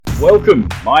Welcome,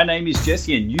 my name is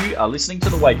Jesse and you are listening to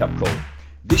The Wake Up Call.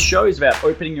 This show is about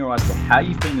opening your eyes to how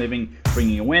you've been living,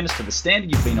 bringing awareness to the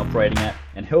standard you've been operating at,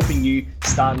 and helping you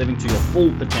start living to your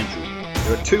full potential.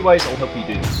 There are two ways I'll help you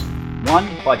do this. One,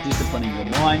 by disciplining your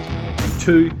mind, and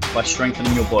two, by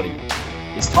strengthening your body.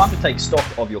 It's time to take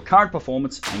stock of your current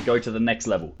performance and go to the next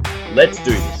level. Let's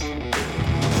do this.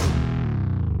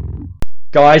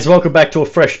 Guys, welcome back to a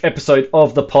fresh episode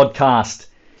of the podcast.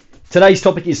 Today's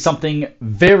topic is something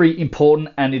very important,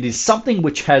 and it is something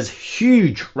which has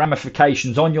huge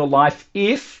ramifications on your life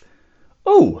if,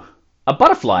 a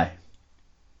butterfly.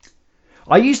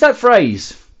 I use that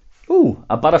phrase,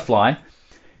 a butterfly,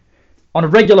 on a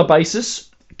regular basis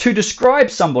to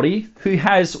describe somebody who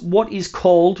has what is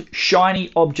called shiny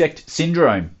object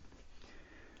syndrome.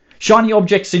 Shiny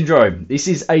object syndrome. This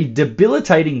is a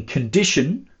debilitating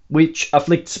condition which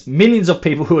afflicts millions of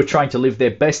people who are trying to live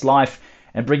their best life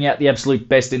and bring out the absolute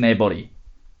best in their body.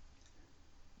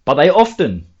 But they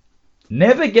often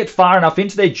never get far enough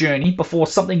into their journey before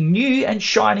something new and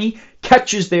shiny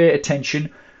catches their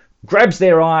attention, grabs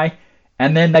their eye,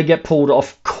 and then they get pulled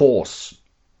off course.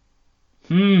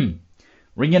 Ringing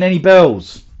any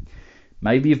bells?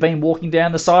 Maybe you've been walking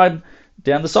down the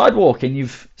sidewalk and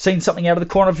you've seen something out of the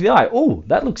corner of your eye. Oh,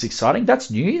 that looks exciting.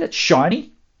 That's new. That's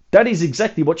shiny. That is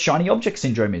exactly what shiny object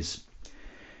syndrome is.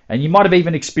 And you might have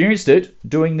even experienced it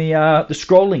doing the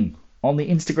scrolling on the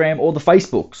Instagram or the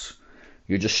Facebooks.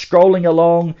 You're just scrolling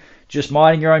along, just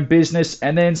minding your own business,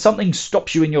 and then something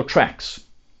stops you in your tracks.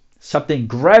 Something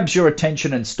grabs your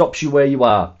attention and stops you where you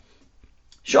are.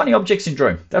 Shiny object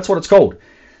syndrome, that's what it's called.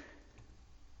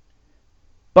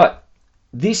 But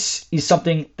this is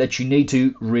something that you need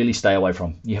to really stay away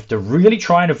from. You have to really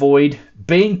try and avoid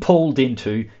being pulled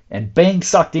into and being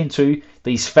sucked into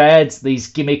these fads, these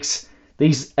gimmicks,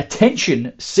 these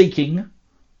attention-seeking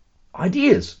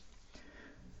ideas.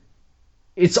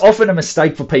 It's often a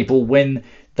mistake for people when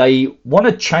they want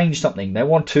to change something. They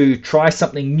want to try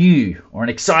something new or an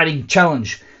exciting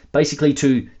challenge, basically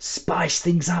to spice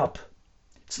things up.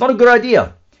 It's not a good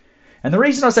idea. And the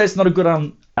reason I say it's not a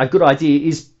good idea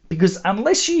is because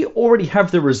unless you already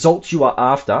have the results you are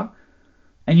after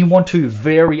and you want to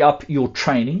vary up your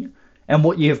training and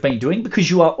what you have been doing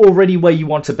because you are already where you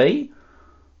want to be,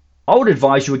 I would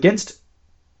advise you against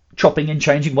chopping and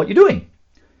changing what you're doing.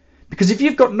 Because if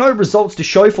you've got no results to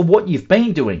show for what you've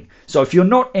been doing, so if you're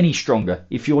not any stronger,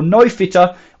 if you're no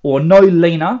fitter or no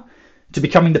leaner to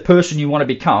becoming the person you want to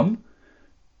become,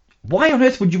 why on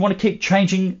earth would you want to keep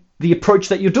changing the approach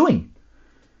that you're doing?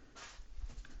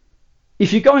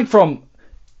 If you're going from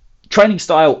training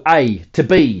style A to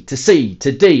B to C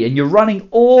to D and you're running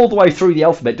all the way through the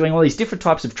alphabet doing all these different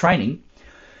types of training,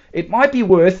 it might be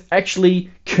worth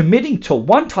actually committing to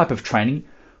one type of training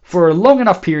for a long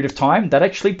enough period of time that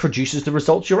actually produces the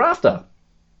results you're after.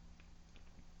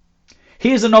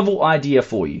 Here's a novel idea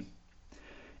for you.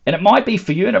 And it might be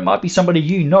for you and it might be somebody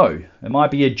you know. It might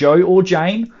be a Joe or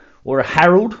Jane or a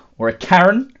Harold or a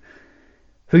Karen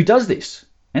who does this.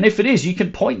 And if it is, you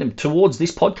can point them towards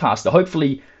this podcast to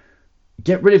hopefully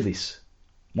get rid of this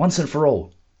once and for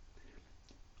all.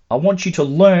 I want you to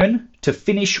learn to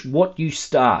finish what you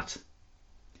start.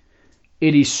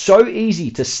 It is so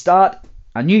easy to start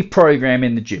a new program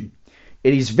in the gym.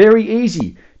 It is very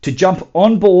easy to jump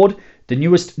on board the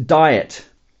newest diet.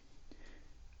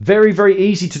 Very, very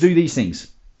easy to do these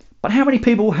things. But how many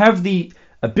people have the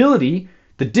ability,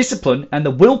 the discipline, and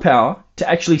the willpower to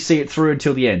actually see it through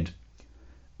until the end?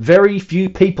 Very few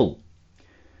people.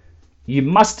 You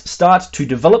must start to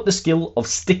develop the skill of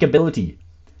stickability.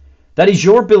 That is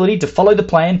your ability to follow the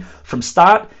plan from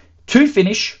start to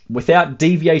finish without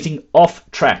deviating off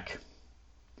track.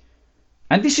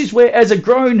 And this is where, as a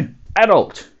grown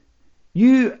adult,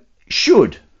 you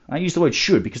should, I use the word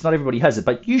should because not everybody has it,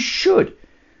 but you should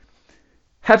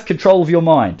have control of your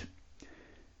mind.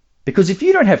 Because if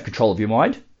you don't have control of your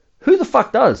mind, who the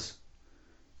fuck does?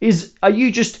 Are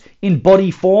you just in body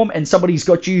form and somebody's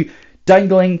got you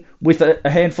dangling with a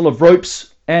handful of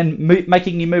ropes and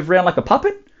making you move around like a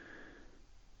puppet?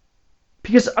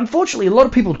 Because unfortunately, a lot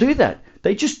of people do that.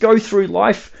 They just go through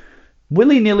life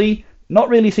willy-nilly, not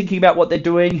really thinking about what they're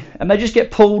doing, and they just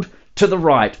get pulled to the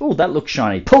right. Oh, that looks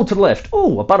shiny. Pulled to the left.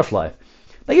 Oh, a butterfly.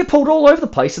 They get pulled all over the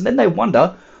place, and then they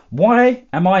wonder, why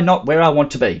am I not where I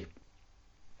want to be?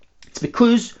 It's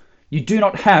because you do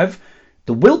not have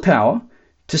the willpower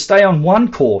to stay on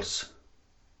one course.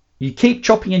 You keep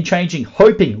chopping and changing,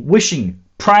 hoping, wishing,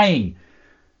 praying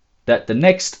that the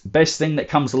next best thing that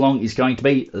comes along is going to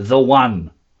be the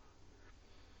one.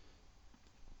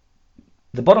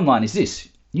 The bottom line is this: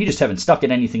 you just haven't stuck at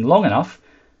anything long enough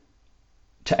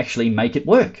to actually make it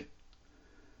work.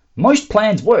 Most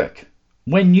plans work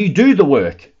when you do the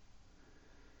work.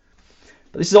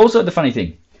 But this is also the funny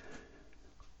thing.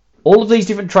 All of these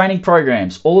different training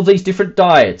programs, all of these different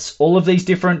diets, all of these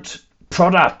different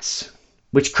products,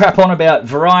 which crap on about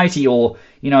variety or,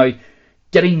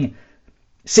 getting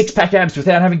six-pack abs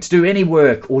without having to do any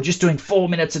work or just doing 4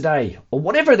 minutes a day or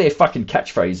whatever their fucking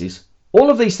catchphrase is. All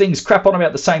of these things crap on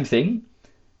about the same thing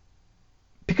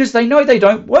because they know they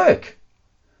don't work.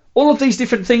 All of these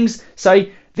different things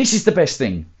say, this is the best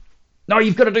thing. No,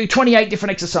 you've got to do 28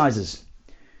 different exercises.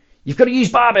 You've got to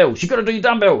use barbells. You've got to do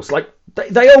dumbbells. Like,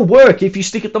 they all work if you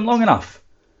stick at them long enough.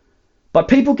 But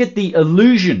people get the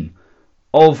illusion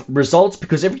of results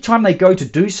because every time they go to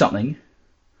do something,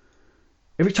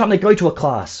 every time they go to a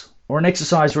class or an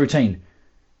exercise routine,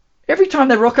 every time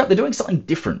they rock up, they're doing something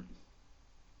different.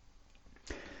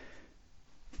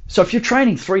 So if you're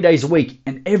training 3 days a week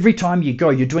and every time you go,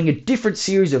 you're doing a different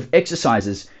series of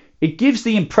exercises, it gives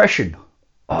the impression,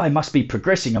 oh, I must be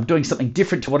progressing. I'm doing something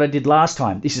different to what I did last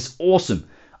time. This is awesome.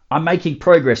 I'm making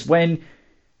progress, when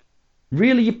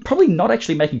really you're probably not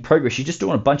actually making progress. You're just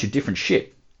doing a bunch of different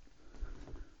shit.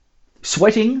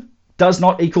 Sweating does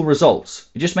not equal results.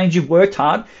 It just means you've worked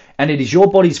hard and it is your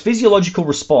body's physiological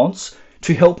response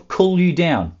to help cool you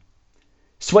down.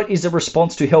 Sweat is a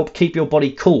response to help keep your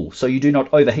body cool so you do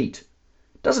not overheat.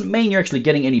 Doesn't mean you're actually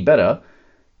getting any better.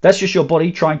 That's just your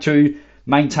body trying to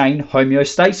maintain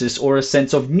homeostasis or a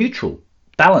sense of neutral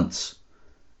balance.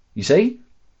 You see?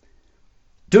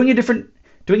 Doing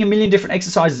a million different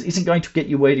exercises isn't going to get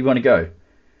you where you want to go.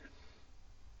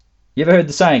 You ever heard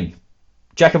the saying,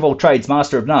 jack of all trades,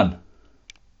 master of none?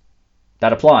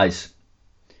 That applies.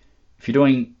 If you're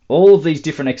doing all of these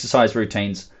different exercise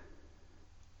routines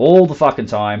all the fucking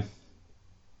time,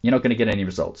 you're not going to get any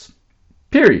results.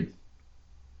 Period.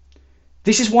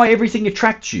 This is why everything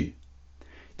attracts you.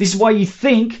 This is why you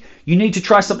think you need to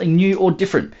try something new or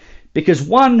different. Because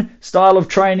one style of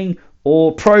training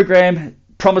or program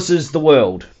promises the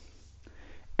world.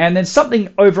 And then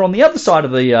something over on the other side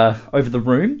of the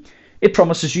room, it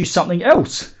promises you something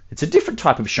else. It's a different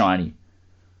type of shiny.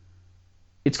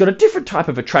 It's got a different type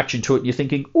of attraction to it. And you're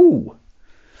thinking, ooh,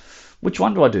 which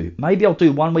one do I do? Maybe I'll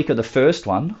do 1 week of the first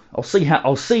one. I'll see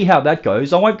how that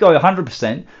goes. I won't go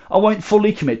 100%. I won't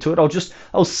fully commit to it.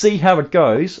 I'll see how it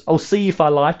goes. I'll see if I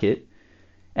like it.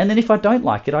 And then if I don't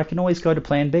like it, I can always go to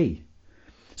plan B.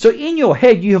 So in your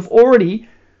head, you have already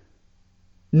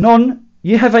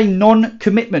you have a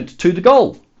non-commitment to the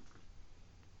goal.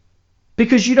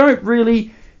 Because you don't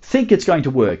really think it's going to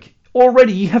work.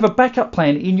 Already you have a backup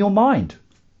plan in your mind.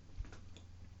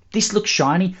 This looks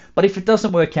shiny, but if it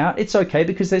doesn't work out, it's okay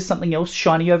because there's something else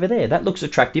shiny over there. That looks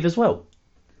attractive as well.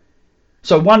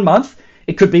 So 1 month,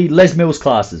 it could be Les Mills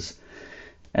classes.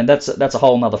 And that's a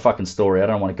whole nother fucking story. I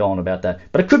don't want to go on about that.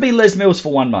 But it could be Les Mills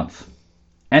for 1 month.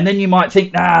 And then you might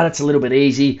think, nah, that's a little bit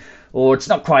easy, or it's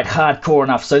not quite hardcore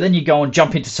enough. So then you go and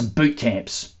jump into some boot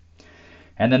camps.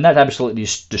 And then that absolutely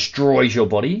just destroys your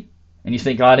body. And you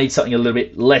think, I need something a little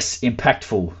bit less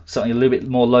impactful, something a little bit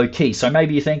more low-key. So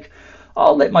maybe you think,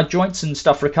 I'll let my joints and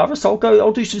stuff recover, so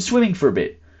I'll do some swimming for a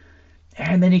bit.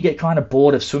 And then you get kind of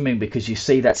bored of swimming because you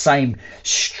see that same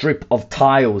strip of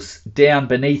tiles down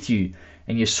beneath you,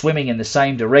 and you're swimming in the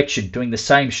same direction, doing the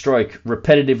same stroke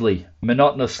repetitively,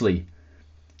 monotonously.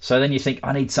 So then you think,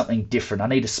 I need something different. I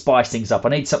need to spice things up. I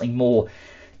need something more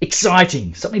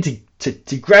exciting, something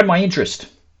to grab my interest.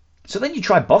 So then you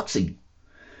try boxing.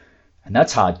 And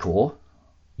that's hardcore.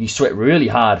 You sweat really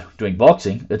hard doing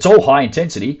boxing. It's all high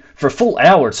intensity. For a full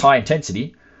hour, it's high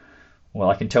intensity. Well,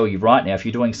 I can tell you right now, if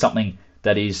you're doing something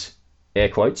that is, air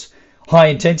quotes, high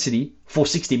intensity for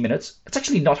 60 minutes, it's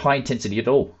actually not high intensity at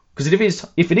all. Because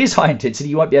if it is high intensity,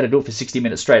 you won't be able to do it for 60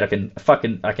 minutes straight. I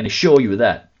can assure you of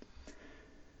that.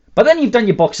 But then you've done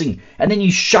your boxing, and then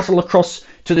you shuttle across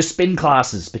to the spin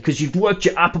classes because you've worked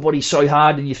your upper body so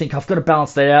hard, and you think, I've got to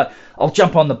balance that out. I'll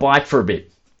jump on the bike for a bit.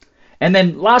 And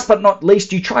then last but not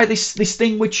least, you try this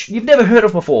thing which you've never heard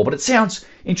of before, but it sounds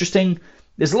interesting.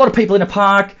 There's a lot of people in a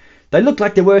park. They look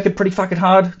like they're working pretty fucking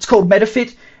hard. It's called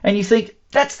MetaFit. And you think,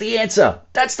 that's the answer.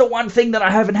 That's the one thing that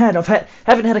I haven't had.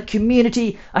 Haven't had a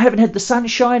community. I haven't had the sun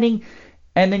shining.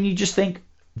 And then you just think,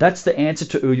 that's the answer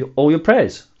to all your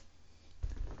prayers.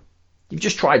 You've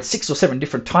just tried 6 or 7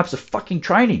 different types of fucking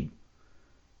training.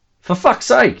 For fuck's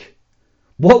sake.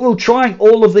 What will trying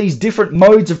all of these different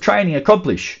modes of training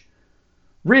accomplish?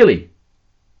 Really?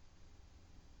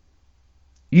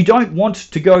 You don't want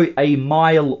to go a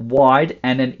mile wide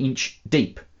and an inch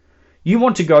deep. You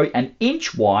want to go an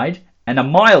inch wide and a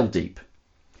mile deep.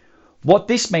 What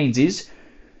this means is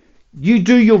you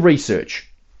do your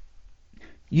research.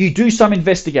 You do some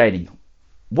investigating.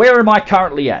 where am I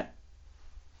currently at?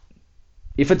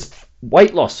 If it's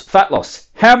weight loss, fat loss,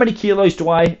 how many kilos do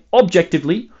I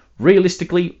objectively,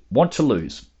 realistically want to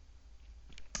lose?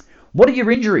 What are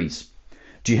your injuries?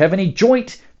 Do you have any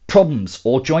joint problems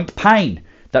or joint pain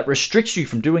that restricts you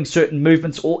from doing certain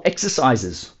movements or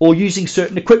exercises or using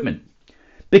certain equipment?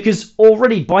 Because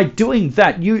already by doing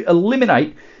that, you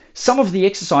eliminate some of the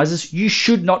exercises you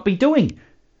should not be doing.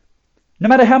 No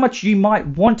matter how much you might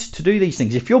want to do these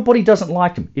things, if your body doesn't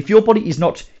like them, if your body is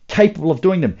not capable of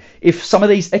doing them, if some of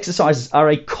these exercises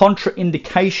are a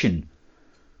contraindication,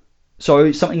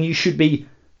 so something you should be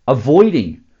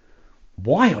avoiding,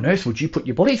 why on earth would you put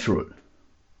your body through it?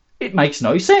 It makes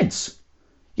no sense.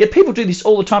 Yet people do this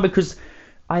all the time because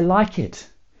I like it.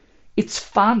 It's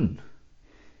fun.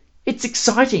 It's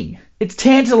exciting. It's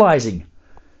tantalizing.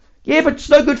 Yeah, but it's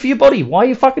no good for your body. Why are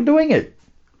you fucking doing it?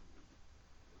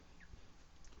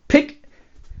 Pick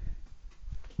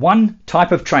one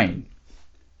type of training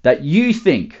that you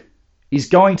think is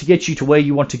going to get you to where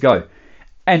you want to go.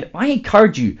 And I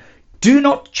encourage you, do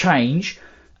not change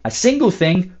a single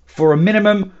thing for a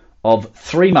minimum of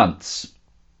 3 months.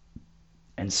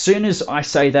 And as soon as I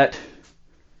say that,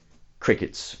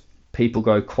 crickets. People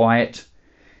go quiet.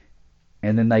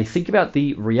 And then they think about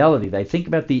the reality. They think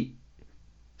about the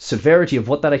severity of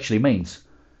what that actually means.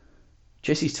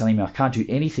 Jesse's telling me I can't do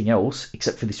anything else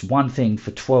except for this one thing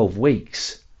for 12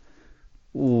 weeks.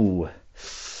 Ooh,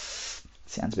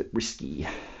 sounds a bit risky.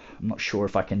 I'm not sure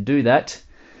if I can do that.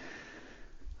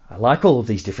 I like all of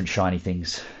these different shiny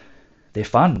things. They're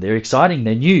fun, they're exciting,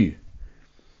 they're new.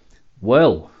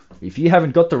 Well, if you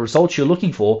haven't got the results you're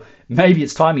looking for, maybe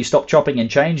it's time you stop chopping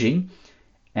and changing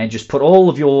and just put all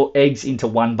of your eggs into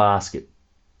one basket.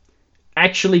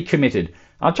 Actually committed.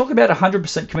 I'm talking about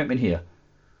 100% commitment here.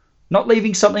 Not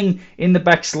leaving something in the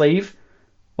back sleeve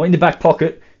or in the back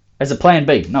pocket as a plan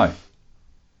B. No.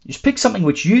 Just pick something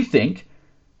which you think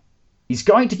is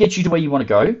going to get you to where you want to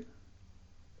go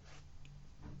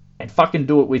and fucking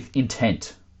do it with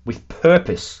intent, with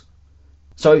purpose.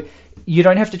 So you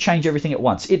don't have to change everything at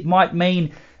once. It might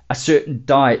mean a certain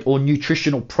diet or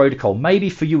nutritional protocol. Maybe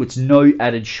for you it's no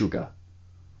added sugar.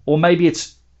 Or maybe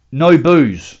it's no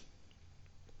booze.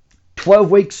 12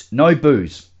 weeks, no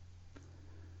booze.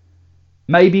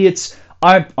 Maybe it's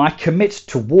I commit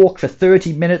to walk for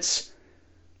 30 minutes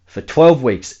for 12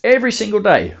 weeks, every single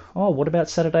day. Oh, what about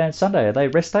Saturday and Sunday? Are they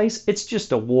rest days? It's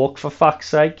just a walk, for fuck's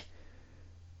sake.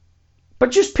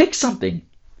 But just pick something.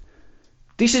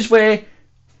 This is where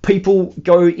people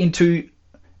go into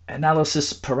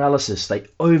analysis paralysis. They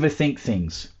overthink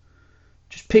things.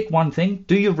 Just pick one thing,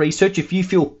 do your research. If you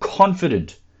feel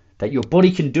confident that your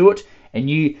body can do it and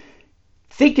you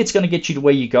think it's going to get you to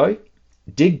where you go,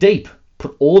 dig deep.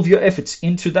 Put all of your efforts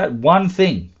into that one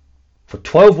thing for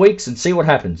 12 weeks and see what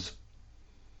happens.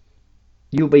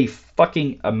 You'll be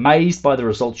fucking amazed by the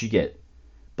results you get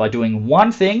by doing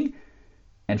one thing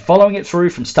and following it through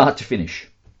from start to finish.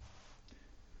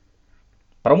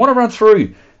 But I want to run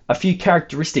through a few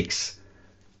characteristics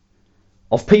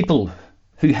of people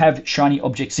who have shiny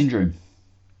object syndrome.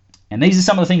 And these are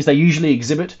some of the things they usually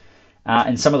exhibit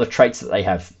and some of the traits that they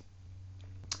have.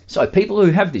 So people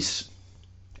who have this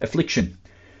affliction,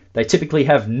 they typically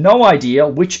have no idea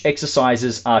which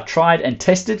exercises are tried and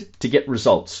tested to get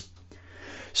results.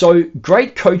 So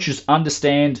great coaches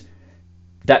understand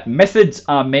that methods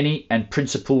are many and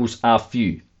principles are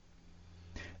few.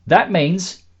 That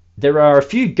means there are a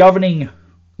few governing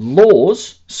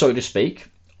laws, so to speak,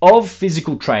 of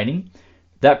physical training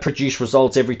that produce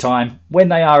results every time when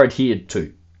they are adhered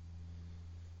to.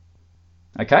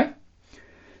 Okay?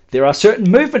 There are certain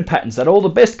movement patterns that all the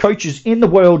best coaches in the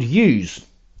world use.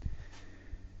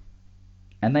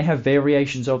 And they have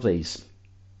variations of these.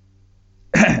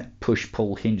 Push,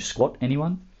 pull, hinge, squat.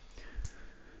 Anyone?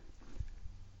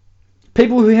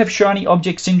 People who have shiny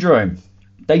object syndrome,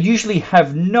 they usually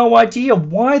have no idea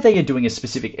why they are doing a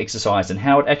specific exercise and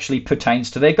how it actually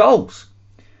pertains to their goals.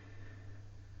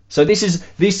 So this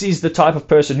is the type of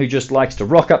person who just likes to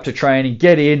rock up to training,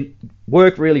 get in,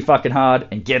 work really fucking hard,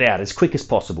 and get out as quick as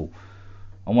possible.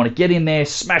 I want to get in there,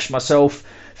 smash myself,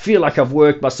 feel like I've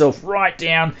worked myself right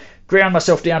down, ground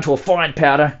myself down to a fine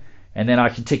powder, and then I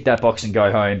can tick that box and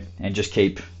go home and just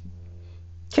keep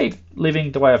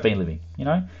living the way I've been living. You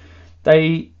know,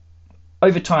 they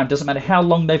over time, doesn't matter how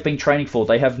long they've been training for,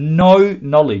 they have no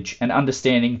knowledge and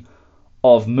understanding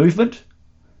of movement,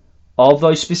 of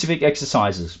those specific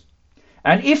exercises.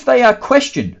 And if they are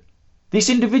questioned, this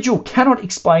individual cannot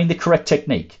explain the correct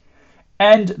technique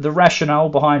and the rationale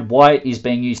behind why it is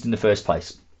being used in the first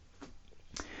place.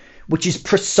 Which is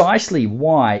precisely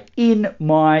why in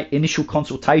my initial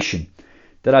consultation,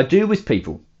 that I do with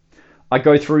people, I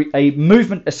go through a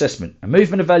movement assessment, a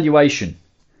movement evaluation.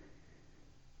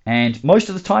 And most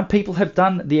of the time, people have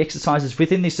done the exercises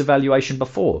within this evaluation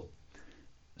before.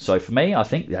 So for me, I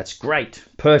think that's great.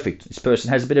 Perfect. This person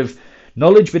has a bit of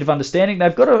knowledge, a bit of understanding.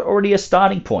 They've got already a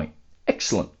starting point.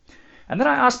 Excellent. And then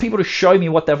I ask people to show me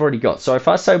what they've already got. So if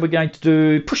I say we're going to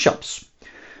do push-ups,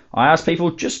 I ask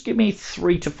people, just give me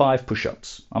 3 to 5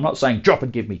 push-ups. I'm not saying drop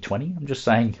and give me 20. I'm just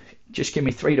saying, just give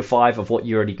me 3 to 5 of what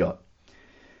you already got.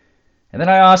 And then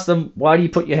I ask them, why do you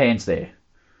put your hands there?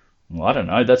 Well, I don't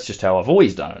know. That's just how I've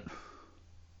always done it.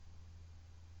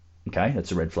 Okay,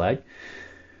 that's a red flag.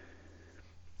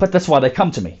 But that's why they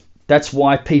come to me. That's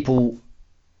why people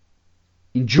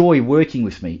enjoy working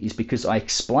with me, is because I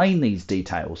explain these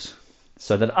details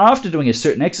so that after doing a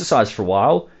certain exercise for a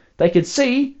while, they can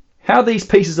see how these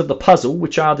pieces of the puzzle,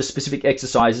 which are the specific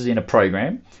exercises in a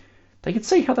program, they can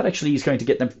see how that actually is going to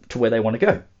get them to where they want to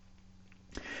go.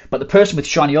 But the person with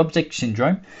shiny object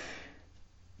syndrome,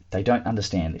 they don't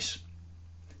understand this.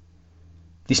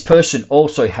 This person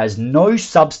also has no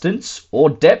substance or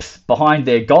depth behind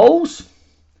their goals.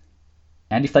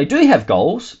 And if they do have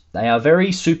goals, they are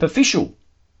very superficial.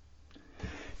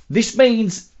 This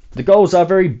means the goals are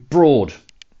very broad,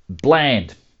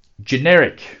 bland,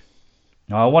 generic.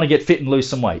 I want to get fit and lose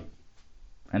some weight.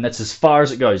 And that's as far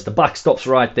as it goes. The buck stops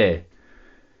right there.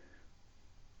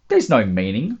 There's no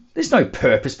meaning. There's no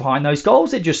purpose behind those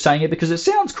goals. They're just saying it because it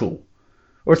sounds cool.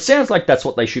 Or it sounds like that's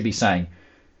what they should be saying.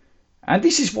 And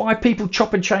this is why people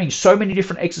chop and change so many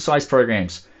different exercise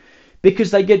programs.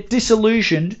 Because they get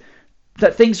disillusioned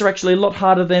that things are actually a lot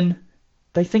harder than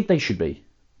they think they should be.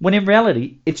 When in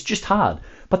reality, it's just hard.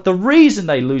 But the reason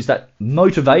they lose that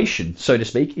motivation, so to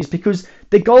speak, is because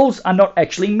their goals are not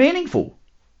actually meaningful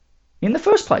in the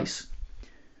first place.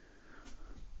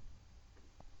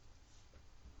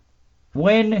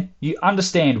 When you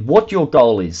understand what your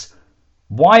goal is,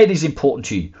 why it is important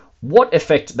to you, what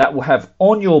effect that will have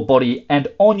on your body and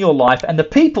on your life and the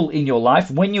people in your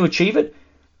life when you achieve it,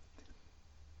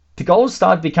 the goals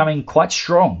start becoming quite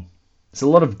strong. There's a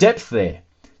lot of depth there.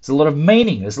 There's a lot of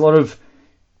meaning. There's a lot of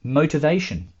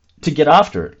motivation to get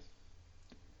after it.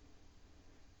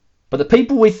 But the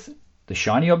people with the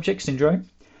shiny object syndrome,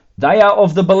 they are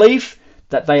of the belief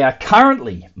that they are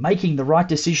currently making the right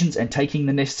decisions and taking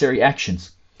the necessary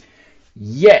actions.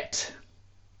 Yet,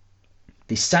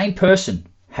 this same person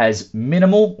has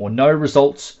minimal or no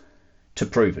results to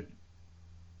prove it.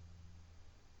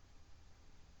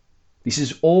 This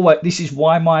is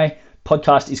why my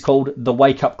podcast is called The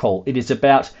Wake Up Call. It is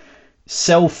about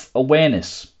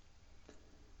self-awareness.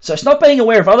 So it's not being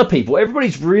aware of other people.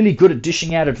 Everybody's really good at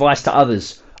dishing out advice to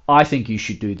others. I think you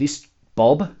should do this,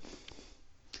 Bob.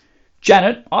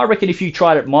 Janet, I reckon if you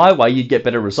tried it my way, you'd get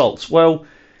better results. Well,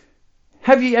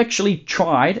 have you actually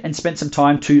tried and spent some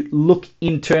time to look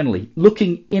internally,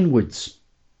 looking inwards?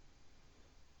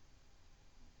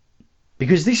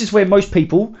 Because this is where most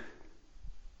people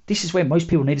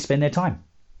need to spend their time.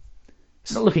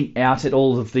 It's not looking out at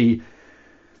all of the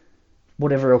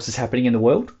whatever else is happening in the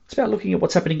world. It's about looking at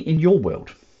what's happening in your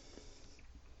world.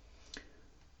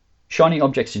 Shiny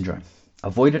object syndrome.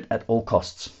 Avoid it at all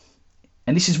costs.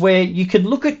 And this is where you can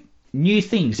look at new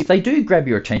things. If they do grab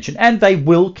your attention, and they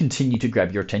will continue to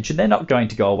grab your attention, they're not going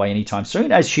to go away anytime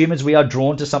soon. As humans, we are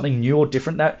drawn to something new or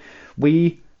different that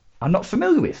we are not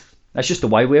familiar with. That's just the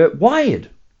way we're wired.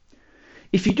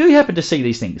 If you do happen to see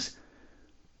these things,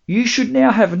 you should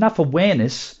now have enough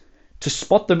awareness to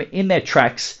spot them in their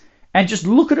tracks and just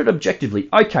look at it objectively.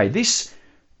 Okay, this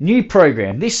new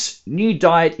program, this new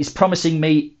diet is promising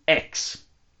me X.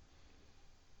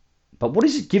 But what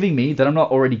is it giving me that I'm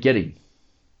not already getting?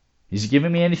 Is it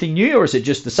giving me anything new, or is it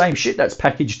just the same shit that's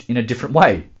packaged in a different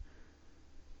way?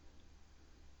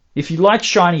 If you like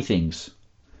shiny things,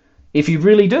 if you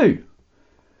really do,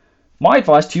 my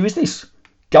advice to you is this.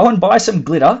 Go and buy some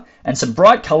glitter and some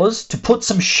bright colours to put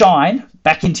some shine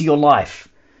back into your life.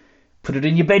 Put it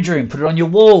in your bedroom, put it on your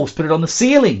walls, put it on the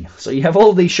ceiling, so you have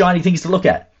all these shiny things to look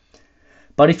at.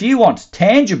 But if you want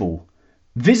tangible,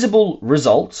 visible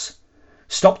results,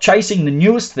 stop chasing the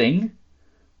newest thing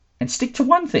and stick to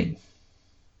one thing.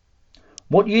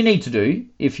 What you need to do,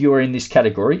 if you are in this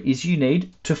category, is you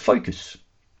need to focus.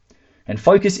 And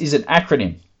focus is an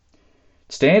acronym. It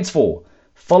stands for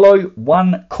follow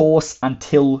one course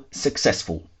until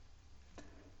successful.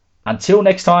 Until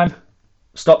next time,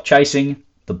 stop chasing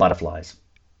the butterflies.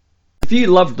 If you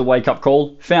loved the Wake Up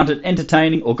Call, found it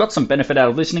entertaining, or got some benefit out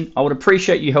of listening, I would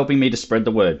appreciate you helping me to spread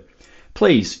the word.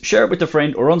 Please share it with a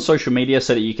friend or on social media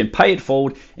so that you can pay it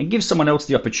forward and give someone else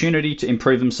the opportunity to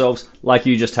improve themselves like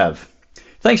you just have.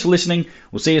 Thanks for listening.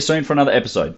 We'll see you soon for another episode.